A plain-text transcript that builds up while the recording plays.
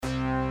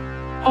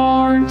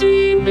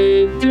Hardee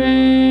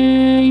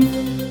Midday.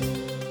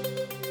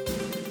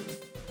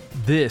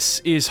 This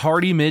is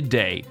Hardee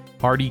Midday,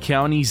 Hardee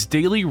County's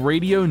daily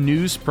radio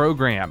news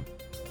program.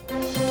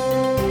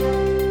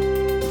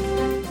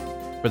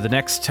 For the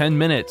next 10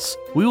 minutes,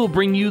 we will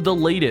bring you the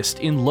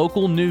latest in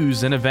local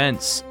news and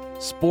events,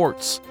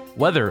 sports,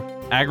 weather,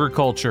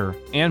 agriculture,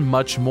 and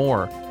much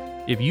more.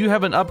 If you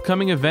have an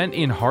upcoming event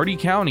in Hardee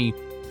County,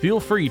 feel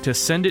free to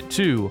send it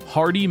to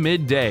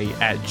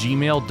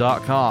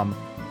hardeemidday@gmail.com.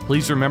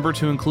 Please remember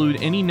to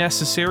include any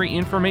necessary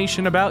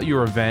information about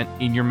your event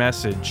in your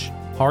message.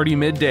 Hardee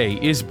Midday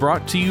is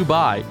brought to you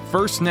by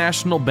First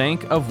National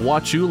Bank of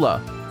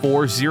Wauchula,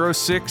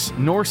 406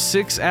 North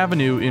 6th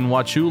Avenue in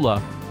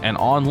Wauchula, and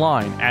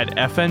online at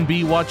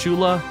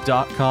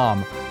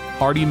fnbwauchula.com.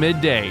 Hardee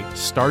Midday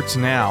starts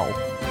now.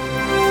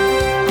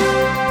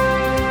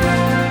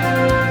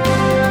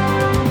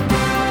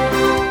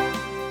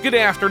 Good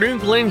afternoon,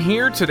 Glenn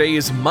here. Today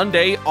is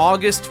Monday,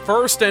 August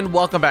 1st, and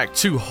welcome back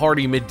to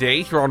Hardee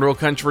Midday here on Real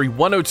Country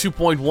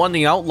 102.1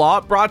 The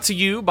Outlaw, brought to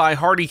you by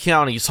Hardee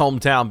County's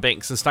hometown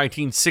bank since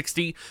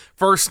 1960,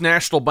 First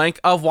National Bank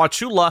of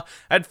Wauchula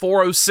at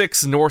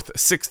 406 North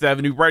 6th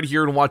Avenue right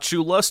here in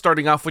Wauchula.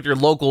 Starting off with your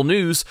local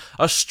news,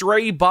 a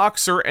stray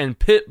boxer and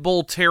pit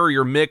bull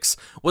terrier mix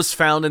was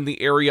found in the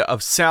area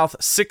of South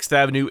 6th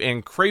Avenue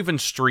and Craven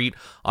Street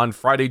on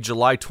Friday,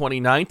 July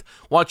 29th.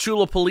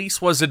 Wauchula police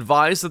was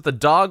advised that the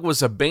dog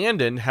was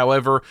abandoned.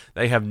 However,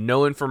 they have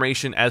no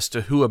information as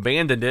to who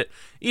abandoned it.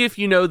 If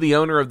you know the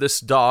owner of this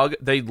dog,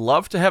 they'd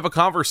love to have a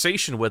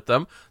conversation with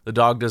them. The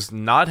dog does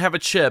not have a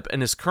chip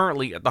and is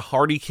currently at the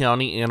Hardee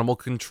County Animal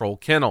Control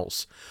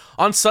Kennels.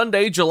 On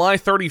Sunday, July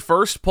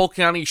 31st, Polk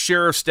County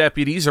Sheriff's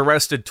deputies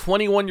arrested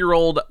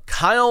 21-year-old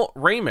Kyle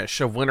Ramish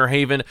of Winter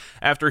Haven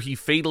after he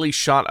fatally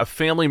shot a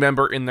family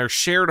member in their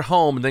shared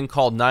home and then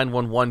called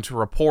 911 to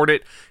report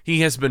it.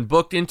 He has been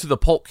booked into the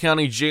Polk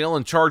County Jail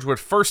and charged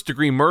with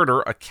first-degree murder,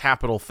 a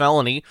capital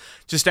felony.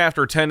 Just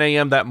after 10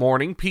 a.m. that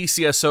morning,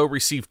 PCSO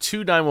received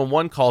 2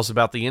 911 calls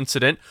about the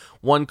incident.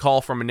 One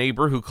call from a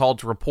neighbor who called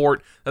to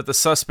report that the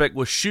suspect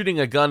was shooting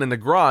a gun in the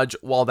garage.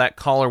 While that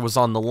caller was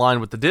on the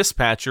line with the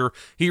dispatcher,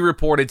 he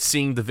reported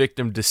seeing the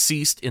victim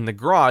deceased in the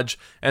garage,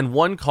 and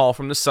one call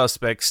from the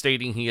suspect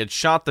stating he had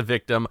shot the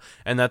victim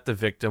and that the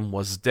victim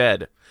was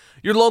dead.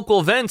 Your local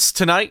events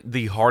tonight,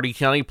 the Hardee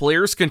County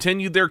Players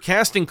continued their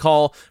casting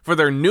call for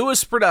their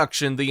newest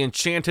production, the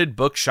Enchanted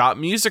Bookshop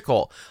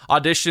Musical.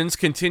 Auditions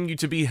continue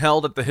to be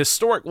held at the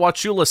historic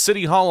Wauchula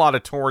City Hall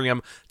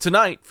Auditorium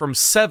tonight from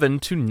 7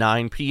 to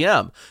 9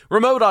 p.m.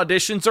 Remote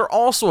auditions are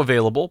also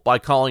available by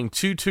calling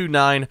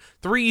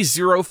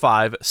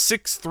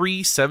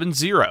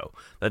 229-305-6370.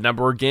 The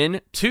number again,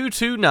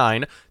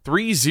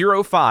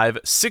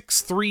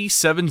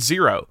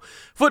 229-305-6370.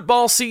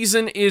 Football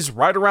season is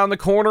right around the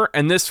corner,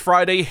 and this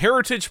Friday,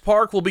 Heritage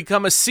Park will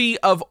become a sea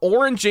of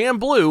orange and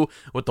blue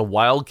with the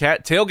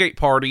Wildcat Tailgate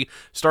Party.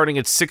 Starting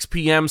at 6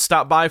 p.m.,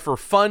 stop by for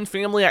fun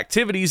family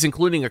activities,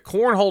 including a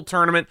cornhole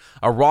tournament,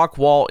 a rock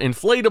wall,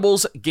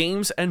 inflatables,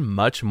 games, and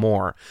much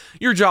more.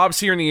 Your jobs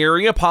here in the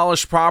area,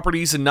 Polished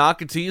Properties in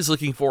Nocatee is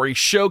looking for a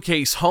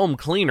showcase home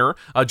cleaner.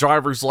 A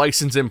driver's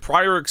license and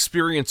prior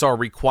experience are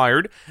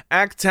required.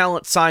 Act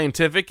Talent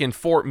Scientific in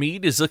Fort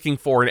Meade is looking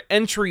for an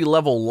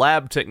entry-level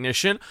lab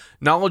technician.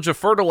 Knowledge of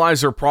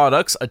fertilizer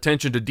products,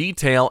 attention to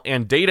detail,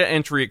 and data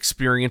entry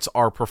experience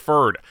are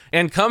preferred.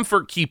 And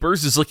Comfort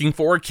Keepers is looking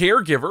for a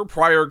caregiver.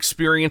 Prior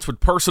experience with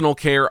personal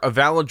care, a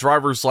valid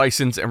driver's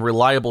license, and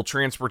reliable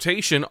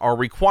transportation are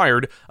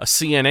required. A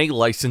CNA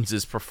license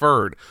is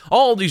preferred.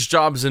 All these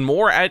jobs and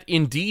more at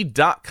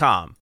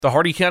Indeed.com. The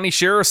Hardee County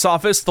Sheriff's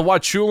Office, the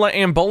Wauchula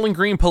and Bowling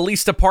Green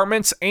Police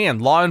Departments, and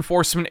law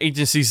enforcement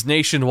agencies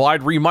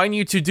nationwide remind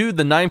you to do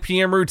the 9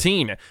 p.m.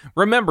 routine.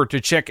 Remember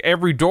to check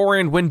every door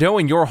and window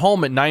in your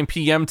home at 9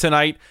 p.m.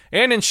 tonight,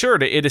 and ensure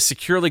that it is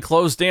securely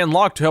closed and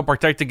locked to help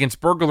protect against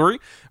burglary.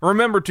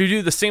 Remember to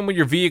do the same with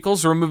your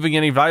vehicles, removing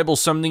any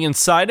valuables from the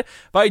inside.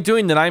 By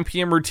doing the 9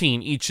 p.m.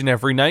 routine each and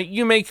every night,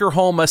 you make your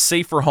home a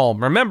safer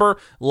home. Remember,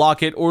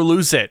 lock it or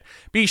lose it.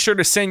 Be sure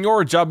to send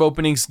your job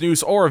openings,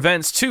 news, or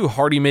events to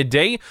Hardee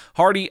Midday,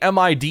 Hardee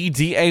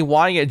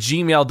Midday at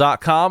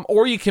gmail.com,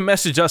 or you can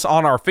message us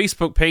on our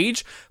Facebook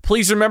page.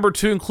 Please remember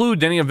to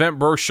include any event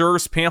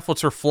brochures,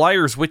 pamphlets, or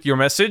flyers with your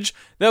message.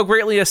 They'll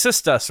greatly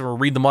assist us, and we'll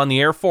read them on the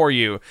air for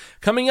you.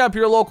 Coming up,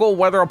 your local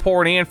weather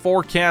report and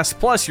forecast,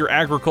 plus your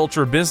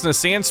agriculture,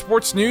 business, and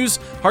sports news.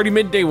 Hardee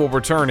Midday will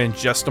return in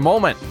just a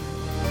moment.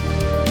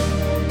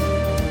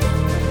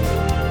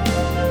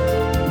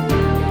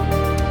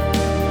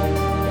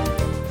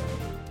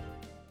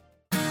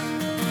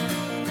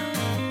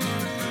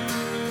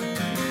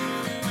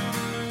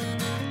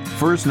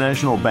 First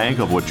National Bank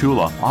of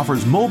Wauchula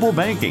offers mobile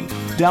banking.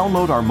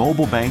 Download our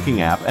mobile banking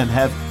app and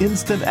have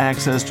instant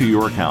access to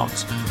your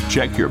accounts.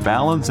 Check your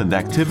balance and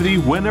activity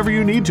whenever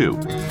you need to.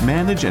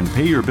 Manage and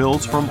pay your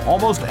bills from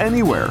almost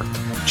anywhere.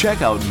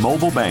 Check out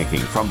mobile banking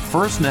from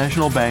First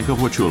National Bank of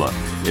Wauchula.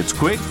 It's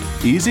quick,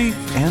 easy,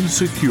 and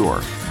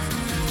secure.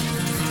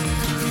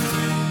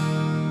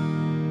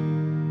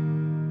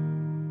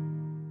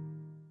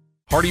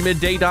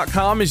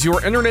 HardeeMidday.com is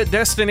your internet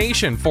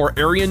destination for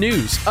area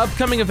news,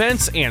 upcoming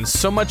events, and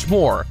so much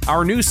more.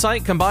 Our news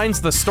site combines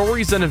the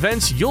stories and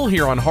events you'll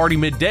hear on Hardee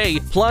Midday,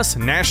 plus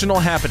national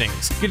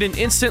happenings. Get an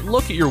instant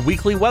look at your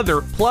weekly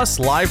weather, plus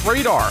live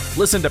radar.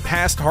 Listen to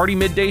past Hardee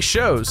Midday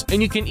shows,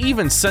 and you can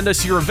even send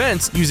us your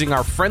events using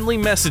our friendly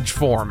message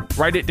form.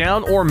 Write it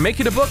down or make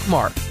it a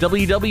bookmark.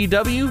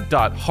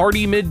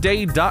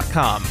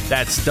 www.HardeeMidday.com.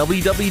 That's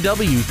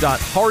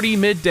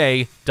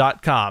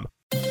www.HardeeMidday.com.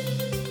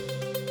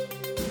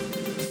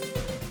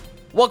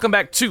 Welcome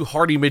back to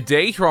Hardee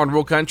Midday here on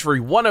Real Country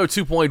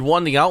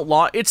 102.1 The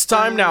Outlaw. It's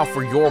time now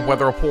for your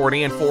weather report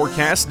and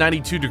forecast.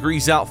 92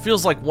 degrees out,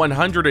 feels like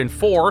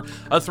 104. A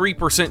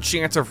 3%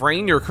 chance of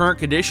rain. Your current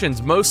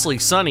conditions mostly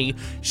sunny.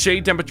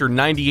 Shade temperature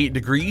 98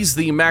 degrees.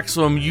 The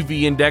maximum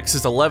UV index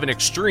is 11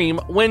 extreme.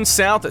 Wind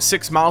south at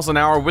 6 miles an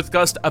hour with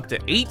gust up to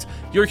 8.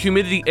 Your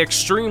humidity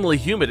extremely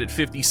humid at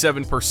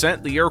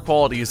 57%. The air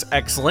quality is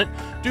excellent.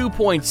 Dew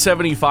point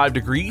 75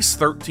 degrees,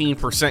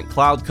 13%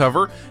 cloud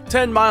cover,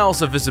 10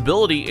 miles of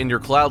visibility, and your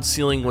cloud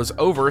ceiling was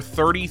over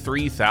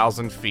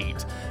 33,000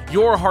 feet.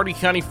 Your Hardee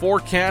County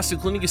forecast,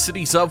 including the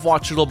cities of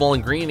Wauchula,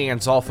 Bowling Green,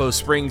 and Zolfo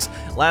Springs,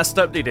 last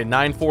updated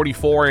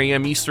 9:44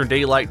 a.m. Eastern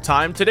Daylight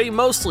Time. Today,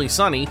 mostly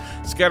sunny.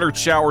 Scattered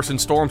showers and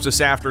storms this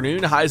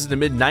afternoon. Highs in the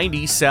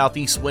mid-90s.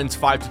 Southeast winds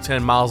 5 to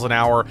 10 miles an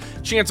hour.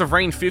 Chance of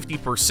rain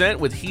 50%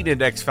 with heat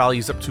index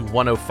values up to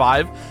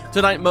 105.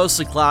 Tonight,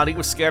 mostly cloudy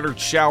with scattered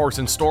showers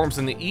and storms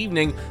in the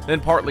evening, then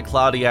partly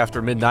cloudy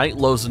after midnight.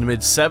 Lows in the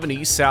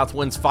mid-70s. South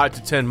winds 5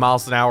 to 10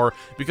 miles an hour,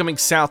 becoming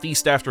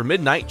southeast after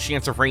midnight.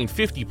 Chance of rain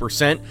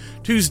 50%.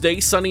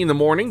 Tuesday, sunny in the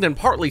morning, then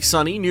partly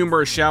sunny,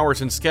 numerous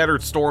showers and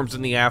scattered storms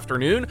in the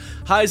afternoon.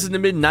 Highs in the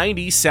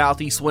mid-90s,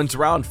 southeast winds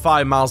around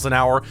 5 miles an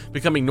hour,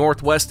 becoming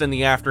northwest in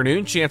the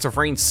afternoon. Chance of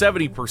rain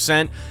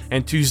 70%.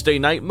 And Tuesday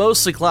night,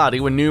 mostly cloudy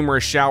with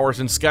numerous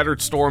showers and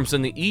scattered storms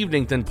in the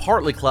evening, then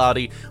partly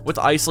cloudy with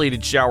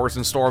isolated showers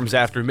and storms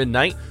after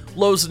midnight.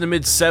 Lows in the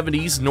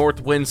mid-70s,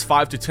 north winds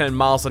 5 to 10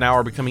 miles an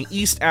hour, becoming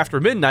east after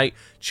midnight.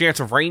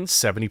 Chance of rain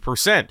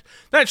 70%.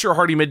 That's your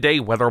Hardee Midday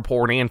weather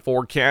report and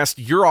forecast.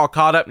 You're all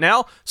caught up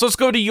now, so let's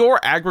go to your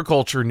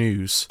agriculture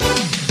news.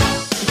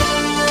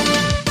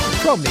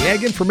 From the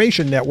Ag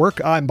Information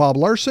Network, I'm Bob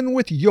Larson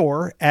with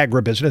your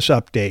Agribusiness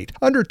Update.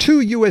 Under 2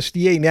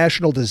 USDA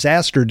National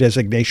Disaster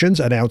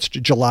designations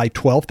announced July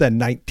 12th and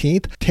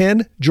 19th,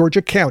 10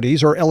 Georgia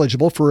counties are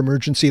eligible for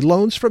emergency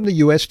loans from the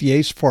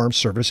USDA's Farm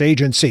Service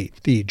Agency.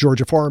 The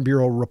Georgia Farm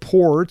Bureau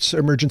reports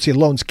emergency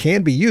loans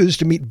can be used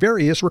to meet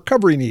various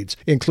recovery needs,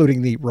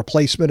 including the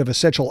replacement of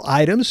essential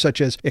items such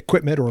as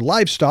equipment or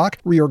livestock,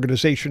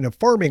 reorganization of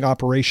farming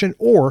operation,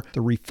 or the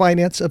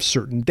refinance of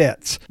certain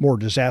debts. More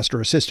disaster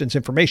assistance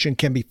information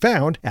can be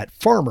found at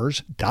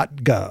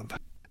farmers.gov.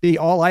 The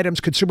All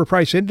Items Consumer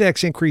Price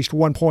Index increased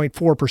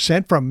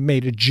 1.4% from May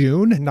to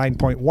June,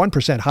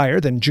 9.1% higher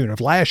than June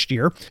of last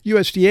year.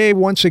 USDA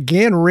once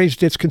again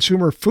raised its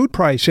consumer food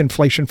price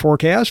inflation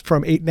forecast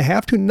from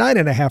 8.5% to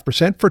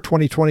 9.5% for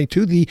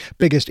 2022, the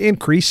biggest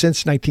increase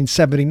since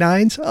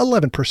 1979's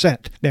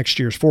 11%. Next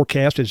year's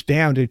forecast is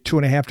down to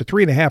 2.5% to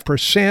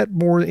 3.5%,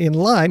 more in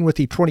line with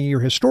the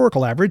 20-year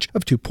historical average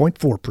of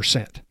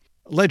 2.4%.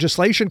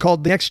 Legislation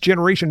called the Next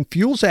Generation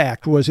Fuels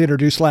Act was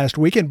introduced last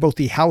week in both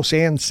the House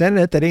and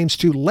Senate that aims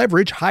to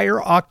leverage higher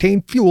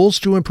octane fuels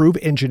to improve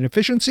engine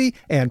efficiency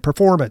and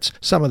performance.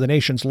 Some of the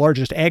nation's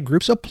largest ag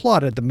groups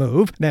applauded the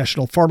move.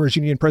 National Farmers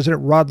Union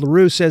President Rod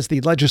LaRue says the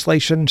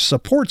legislation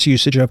supports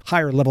usage of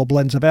higher level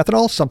blends of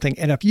ethanol, something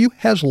NFU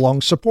has long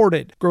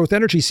supported. Growth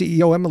Energy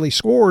CEO Emily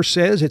Skor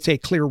says it's a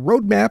clear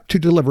roadmap to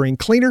delivering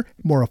cleaner,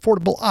 more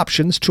affordable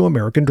options to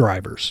American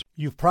drivers.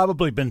 You've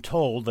probably been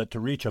told that to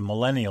reach a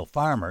millennial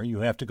farmer,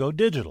 you have to go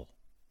digital.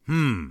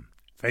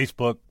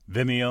 Facebook,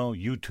 Vimeo,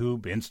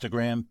 YouTube,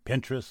 Instagram,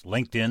 Pinterest,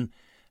 LinkedIn,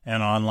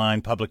 an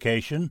online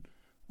publication,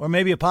 or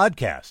maybe a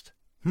podcast.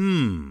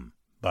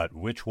 But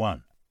which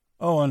one?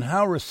 Oh, and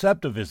how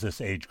receptive is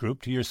this age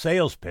group to your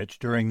sales pitch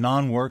during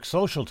non-work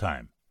social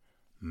time?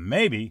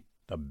 Maybe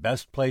the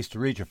best place to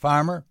reach a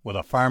farmer with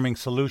a farming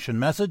solution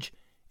message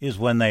is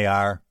when they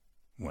are,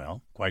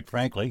 well, quite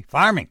frankly,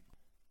 farming.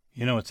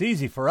 You know, it's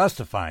easy for us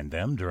to find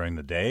them during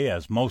the day,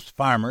 as most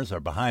farmers are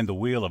behind the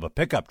wheel of a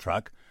pickup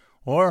truck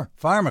or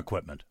farm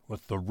equipment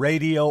with the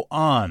radio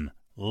on,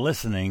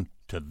 listening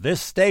to this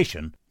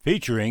station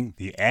featuring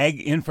the Ag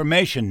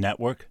Information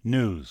Network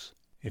News.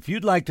 If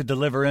you'd like to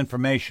deliver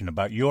information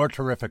about your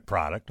terrific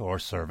product or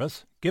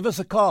service, give us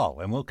a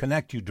call and we'll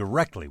connect you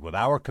directly with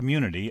our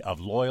community of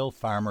loyal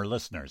farmer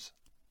listeners.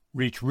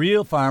 Reach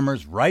real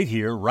farmers right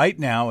here, right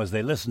now, as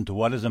they listen to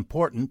what is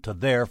important to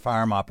their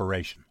farm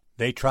operation.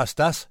 They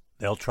trust us,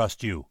 they'll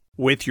trust you.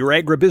 With your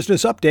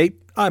Agribusiness Update,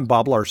 I'm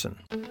Bob Larson.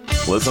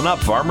 Listen up,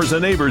 farmers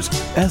and neighbors.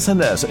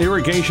 S&S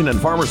Irrigation and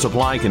Farmer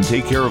Supply can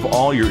take care of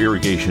all your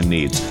irrigation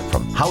needs,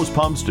 from house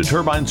pumps to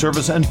turbine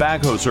service and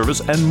backhoe service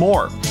and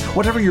more.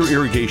 Whatever your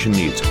irrigation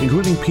needs,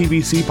 including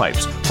PVC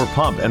pipes for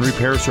pump and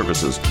repair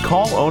services,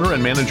 call owner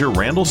and manager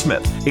Randall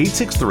Smith,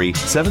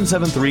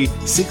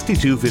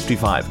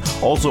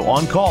 863-773-6255. Also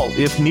on call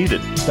if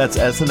needed. That's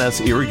S&S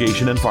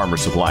Irrigation and Farmer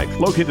Supply,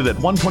 located at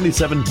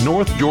 127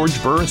 North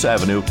George Burris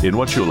Avenue in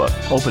Wauchula.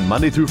 Open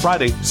Monday through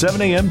Friday, 7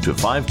 a.m. to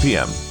 5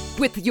 p.m.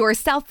 With your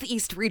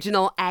Southeast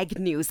Regional Ag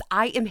News,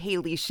 I am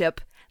Haley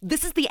Ship.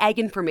 This is the Ag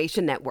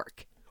Information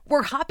Network.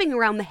 We're hopping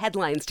around the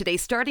headlines today,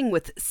 starting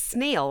with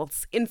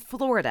snails in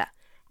Florida.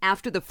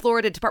 After the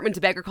Florida Department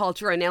of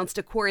Agriculture announced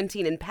a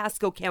quarantine in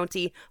Pasco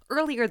County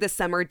earlier this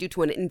summer due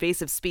to an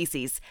invasive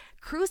species,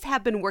 crews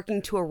have been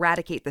working to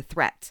eradicate the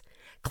threat.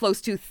 Close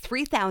to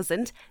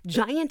 3,000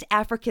 giant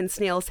African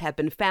snails have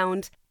been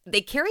found.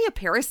 They carry a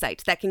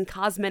parasite that can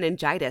cause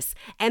meningitis,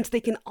 and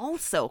they can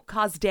also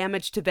cause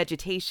damage to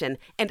vegetation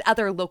and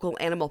other local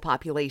animal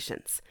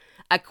populations.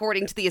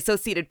 According to the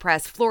Associated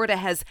Press, Florida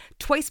has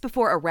twice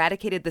before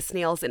eradicated the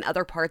snails in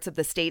other parts of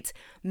the state,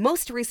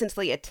 most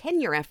recently a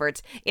 10-year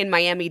effort in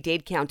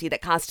Miami-Dade County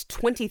that cost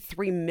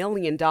 $23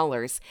 million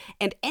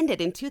and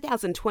ended in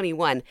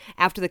 2021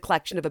 after the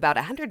collection of about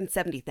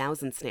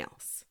 170,000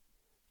 snails.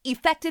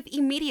 Effective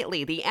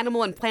immediately, the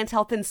Animal and Plant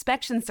Health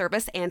Inspection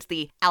Service and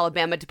the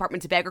Alabama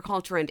Department of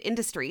Agriculture and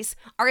Industries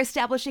are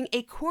establishing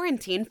a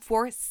quarantine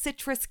for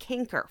citrus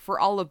canker for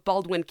all of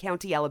Baldwin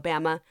County,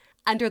 Alabama.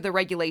 Under the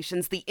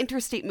regulations, the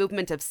interstate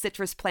movement of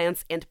citrus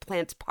plants and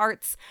plant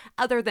parts,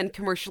 other than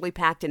commercially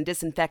packed and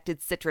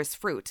disinfected citrus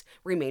fruit,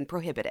 remain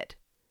prohibited.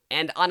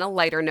 And on a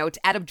lighter note,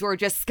 out of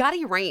Georgia,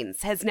 Scotty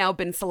Rains has now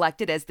been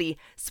selected as the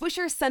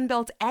Swisher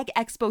Sunbelt Ag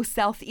Expo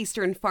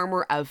Southeastern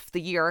Farmer of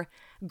the Year.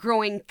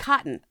 Growing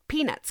cotton,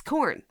 peanuts,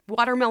 corn,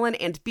 watermelon,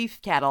 and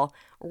beef cattle,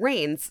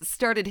 Rains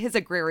started his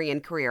agrarian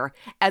career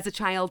as a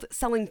child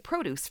selling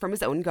produce from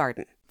his own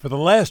garden. For the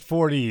last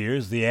 40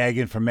 years, the Ag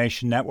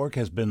Information Network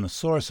has been the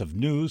source of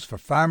news for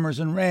farmers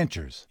and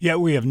ranchers. Yet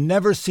we have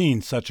never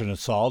seen such an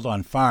assault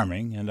on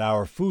farming and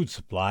our food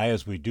supply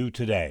as we do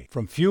today.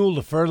 From fuel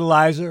to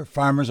fertilizer,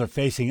 farmers are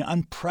facing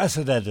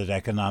unprecedented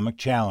economic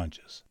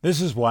challenges.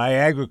 This is why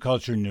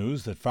agriculture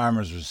news that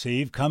farmers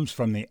receive comes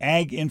from the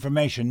Ag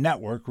Information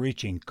Network,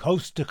 reaching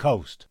coast to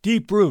coast.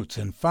 Deep roots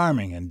in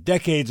farming and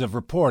decades of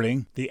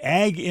reporting, the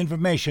Ag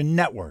Information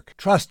Network,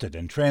 trusted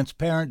and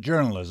transparent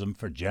journalism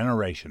for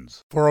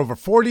generations. For over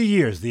 40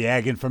 years, the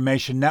Ag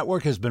Information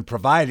Network has been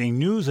providing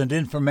news and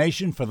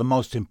information for the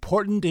most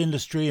important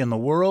industry in the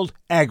world,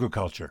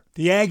 agriculture.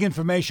 The Ag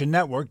Information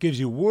Network gives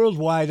you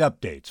worldwide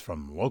updates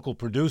from local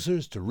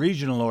producers to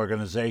regional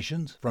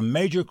organizations, from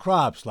major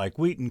crops like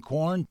wheat and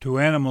corn to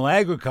animal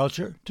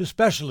agriculture to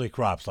specialty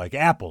crops like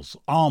apples,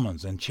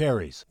 almonds, and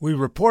cherries. We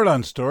report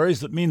on stories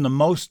that mean the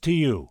most to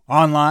you.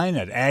 Online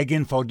at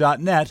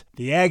aginfo.net,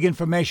 the Ag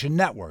Information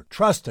Network,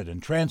 trusted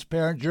and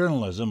transparent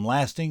journalism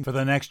lasting for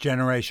the next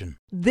generation.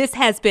 This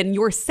has been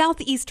your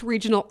Southeast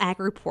Regional Ag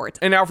Report.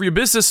 And now for your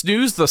business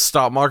news, the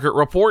stock market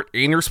report,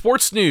 and your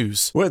sports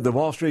news. With the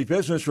Wall Street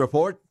Business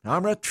Report,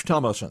 I'm Rich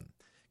Thomason.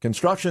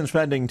 Construction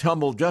spending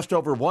tumbled just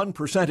over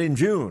 1% in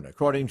June,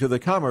 according to the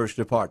Commerce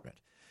Department.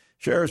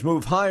 Shares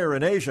move higher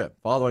in Asia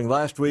following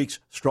last week's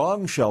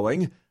strong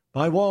showing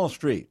by Wall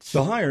Street.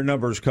 The higher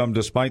numbers come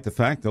despite the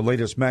fact the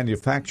latest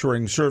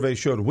manufacturing survey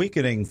showed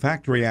weakening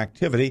factory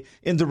activity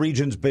in the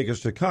region's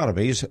biggest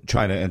economies,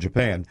 China and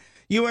Japan.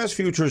 U.S.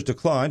 futures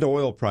declined.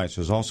 Oil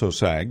prices also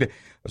sagged.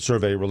 A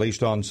survey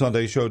released on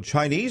Sunday showed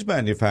Chinese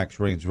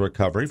manufacturing's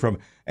recovery from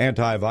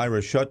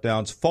antivirus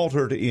shutdowns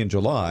faltered in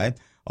July.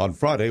 On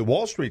Friday,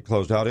 Wall Street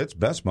closed out its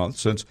best month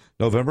since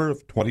November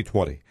of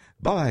 2020.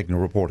 Bob Agnew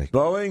reporting.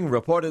 Boeing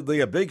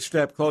reportedly a big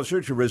step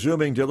closer to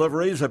resuming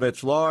deliveries of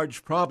its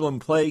large,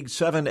 problem-plagued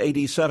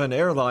 787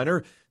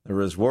 airliner.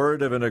 There is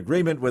word of an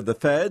agreement with the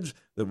feds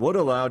that would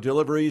allow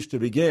deliveries to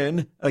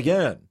begin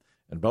again.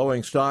 And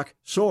Boeing stock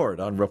soared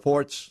on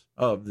reports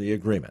of the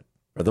agreement.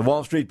 For the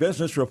Wall Street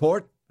Business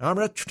Report, I'm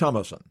Rich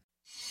Thomason.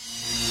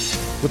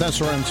 With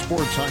SRN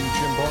Sports, I'm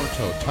Jim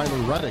Bartow.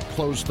 Tyler Reddick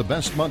closed the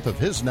best month of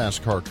his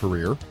NASCAR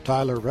career.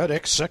 Tyler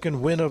Reddick's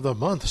second win of the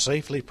month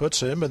safely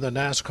puts him in the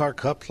NASCAR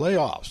Cup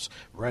playoffs.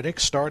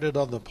 Reddick started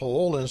on the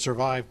pole and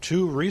survived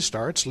 2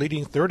 restarts,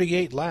 leading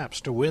 38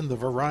 laps to win the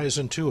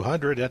Verizon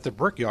 200 at the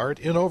Brickyard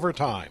in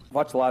overtime.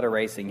 Watched a lot of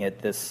racing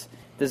at this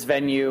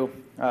venue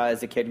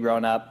as a kid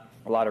growing up.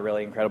 A lot of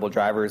really incredible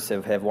drivers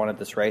have won at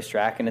this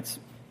racetrack, and it's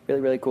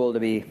really, really cool to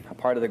be a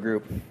part of the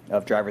group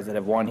of drivers that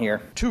have won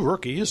here. 2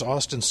 rookies,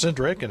 Austin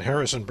Cindric and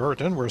Harrison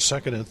Burton, were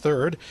second and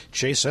third.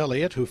 Chase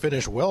Elliott, who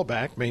finished well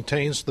back,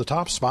 maintains the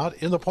top spot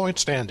in the point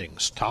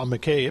standings. Tom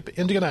McCabe,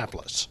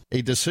 Indianapolis.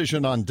 A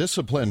decision on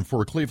discipline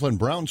for Cleveland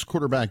Browns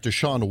quarterback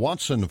Deshaun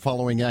Watson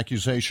following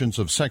accusations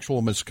of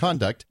sexual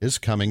misconduct is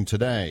coming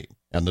today.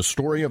 And the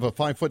story of a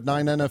 5'9"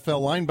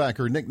 NFL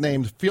linebacker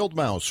nicknamed Field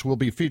Mouse will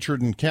be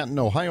featured in Canton,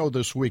 Ohio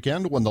this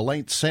weekend when the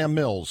late Sam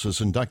Mills is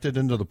inducted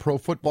into the Pro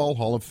Football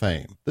Hall of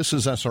Fame. This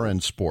is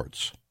SRN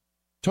Sports.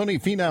 Tony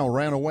Finau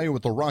ran away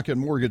with the Rocket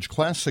Mortgage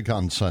Classic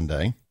on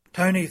Sunday.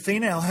 Tony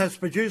Finau has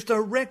produced a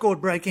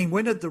record-breaking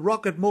win at the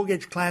Rocket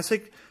Mortgage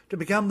Classic to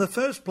become the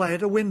first player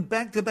to win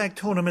back-to-back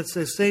tournaments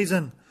this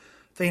season.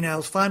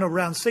 Finau's final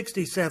round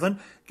 67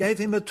 gave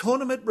him a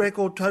tournament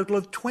record total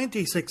of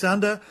 26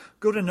 under,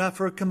 good enough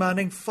for a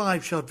commanding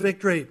 5-shot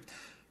victory.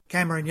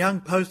 Cameron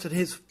Young posted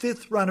his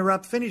 5th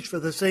runner-up finish for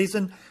the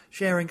season,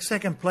 sharing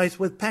 2nd place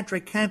with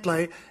Patrick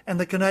Cantlay and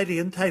the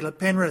Canadian Taylor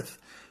Penrith.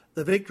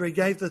 The victory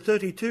gave the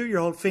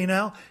 32-year-old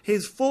Finau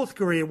his 4th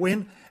career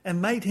win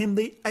and made him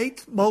the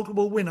 8th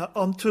multiple winner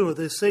on tour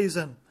this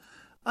season.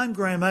 I'm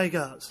Graham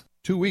Agars.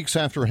 2 weeks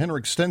after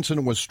Henrik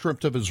Stenson was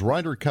stripped of his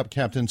Ryder Cup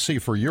captaincy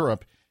for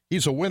Europe,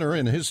 he's a winner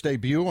in his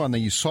debut on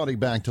the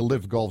Saudi-backed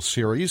Live Golf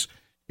Series.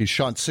 He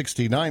shot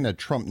 69 at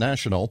Trump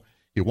National.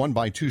 He won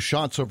by 2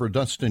 shots over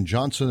Dustin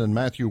Johnson and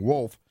Matthew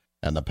Wolff,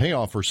 and the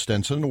payoff for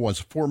Stenson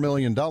was $4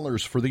 million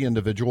for the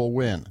individual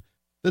win.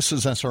 This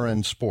is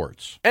SRN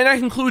Sports. And that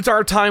concludes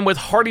our time with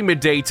Hardee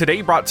Midday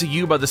today, brought to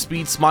you by the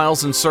speed,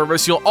 smiles, and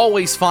service you'll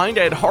always find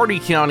at Hardee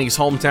County's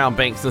hometown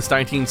bank since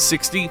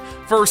 1960,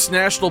 First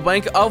National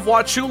Bank of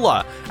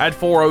Wauchula at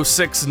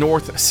 406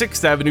 North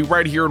 6th Avenue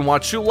right here in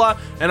Wauchula,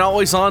 and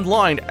always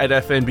online at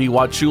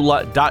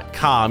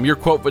fnbwauchula.com. Your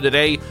quote for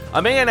today: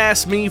 a man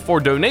asked me for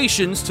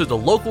donations to the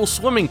local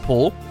swimming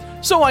pool,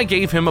 so I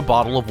gave him a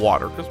bottle of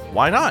water, because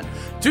why not?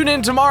 Tune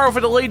in tomorrow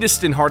for the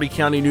latest in Hardee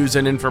County news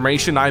and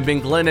information. I'm Ben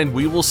Glenn, and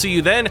we will see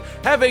you then.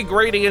 Have a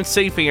great and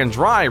safe and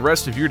dry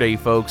rest of your day,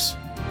 folks.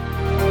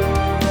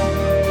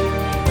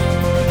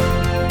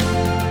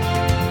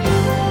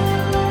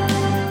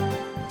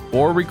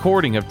 For a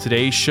recording of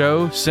today's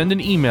show, send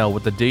an email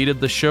with the date of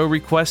the show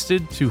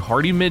requested to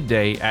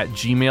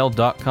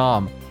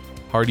hardeemidday@gmail.com.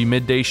 Hardee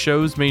Midday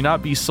shows may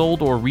not be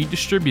sold or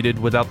redistributed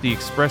without the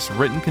express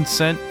written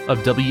consent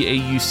of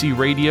WAUC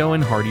Radio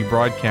and Hardee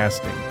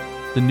Broadcasting.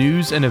 The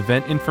news and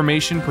event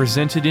information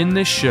presented in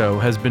this show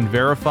has been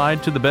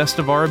verified to the best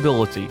of our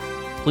ability.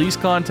 Please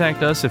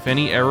contact us if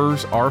any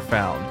errors are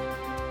found.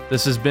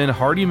 This has been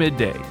Hardee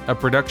Midday, a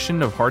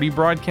production of Hardee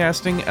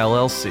Broadcasting,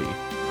 LLC.